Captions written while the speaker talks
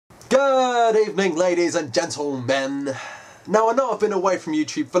Good evening, ladies and gentlemen. Now, I know I've been away from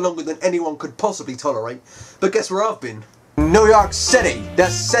YouTube for longer than anyone could possibly tolerate, but guess where I've been? New York City, the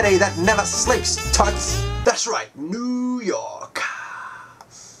city that never sleeps, tuts. That's right, New York.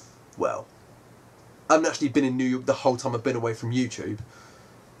 Well, I haven't actually been in New York the whole time I've been away from YouTube.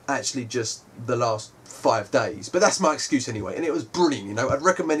 Actually, just the last 5 days, but that's my excuse anyway, and it was brilliant, you know. I'd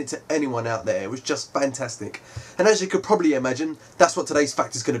recommend it to anyone out there. It was just fantastic, and as you could probably imagine, that's what today's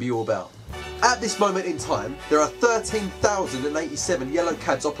fact is going to be all about. At this moment in time, there are 13,087 yellow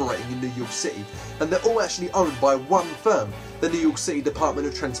cabs operating in New York City, and they're all actually owned by one firm, the New York City Department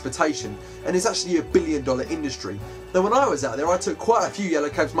of Transportation, and it's actually a billion-dollar industry. Now, when I was out there, I took quite a few yellow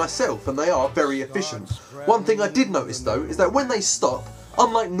cabs myself, and they are very efficient. One thing I did notice though is that when they stop,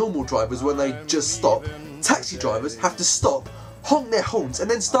 unlike normal drivers when they just stop, taxi drivers have to stop, honk their horns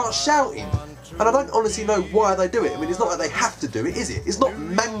and then start shouting. And I don't honestly know why they do it. I mean, it's not like they have to do it, is it? It's not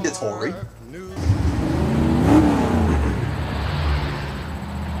mandatory.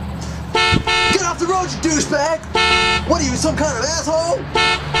 Get off the road, you douchebag! What are you, some kind of asshole?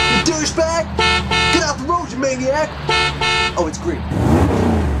 You douchebag! Get off the road, you maniac! Oh, it's green.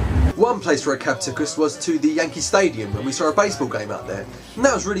 One place where a cab took us was to the Yankee Stadium, and we saw a baseball game out there, and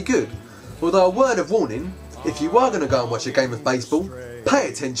that was really good. Although, a word of warning, if you are going to go and watch a game of baseball, pay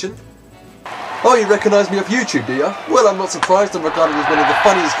attention. Oh, you recognise me off YouTube, do you? Well, I'm not surprised. I'm regarded as one of the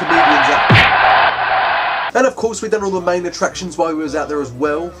funniest comedians out. And of course, we've done all the main attractions while we was out there as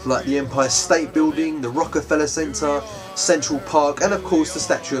well, like the Empire State Building, the Rockefeller Center, Central Park, and of course the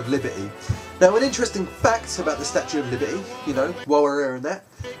Statue of Liberty. Now, an interesting fact about the Statue of Liberty, you know, while we're hearing that,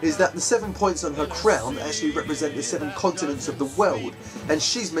 is that the 7 points on her crown actually represent the 7 continents of the world, and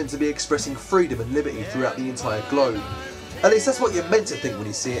she's meant to be expressing freedom and liberty throughout the entire globe. At least that's what you're meant to think when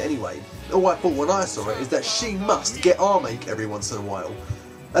you see it anyway. All I thought when I saw it is that she must get arm ache every once in a while.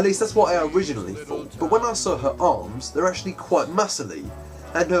 At least that's what I originally thought, but when I saw her arms, they're actually quite muscly.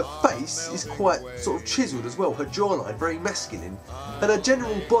 And her face is quite sort of chiselled as well, her jawline very masculine, and her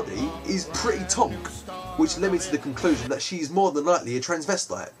general body is pretty tonk, which led me to the conclusion that she's more than likely a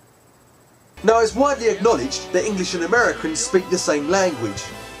transvestite. Now, it's widely acknowledged that English and Americans speak the same language.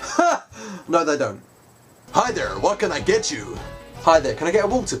 Ha! No, they don't. Hi there, what can I get you? Hi there, can I get a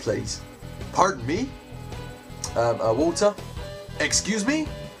water please? Pardon me? A water? Excuse me?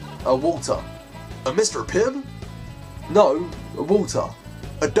 A water. A Mr. Pibb? No, a water.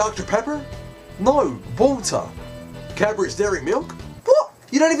 A Dr. Pepper? No, water. Cadbury's Dairy Milk? What?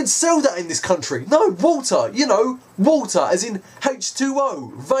 You don't even sell that in this country. No, water. You know, water as in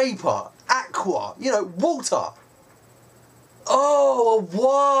H2O, vapour, aqua, you know, water. Oh,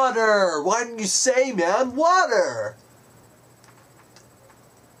 water. Why didn't you say, man? Water.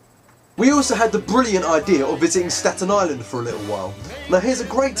 We also had the brilliant idea of visiting Staten Island for a little while. Now, here's a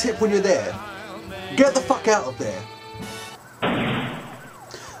great tip when you're there. Get the fuck out of there.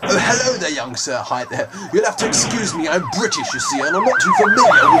 Oh, hello there, young sir. Hi there. You'll have to excuse me, I'm British, you see, and I'm not too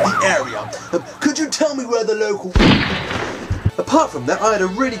familiar with the area. Could you tell me where the local... Apart from that, I had a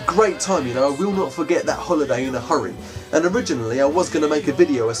really great time, you know. I will not forget that holiday in a hurry. And originally, I was going to make a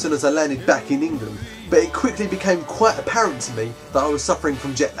video as soon as I landed back in England, but it quickly became quite apparent to me that I was suffering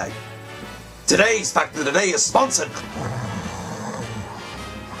from jet lag. Today's fact of the day is sponsored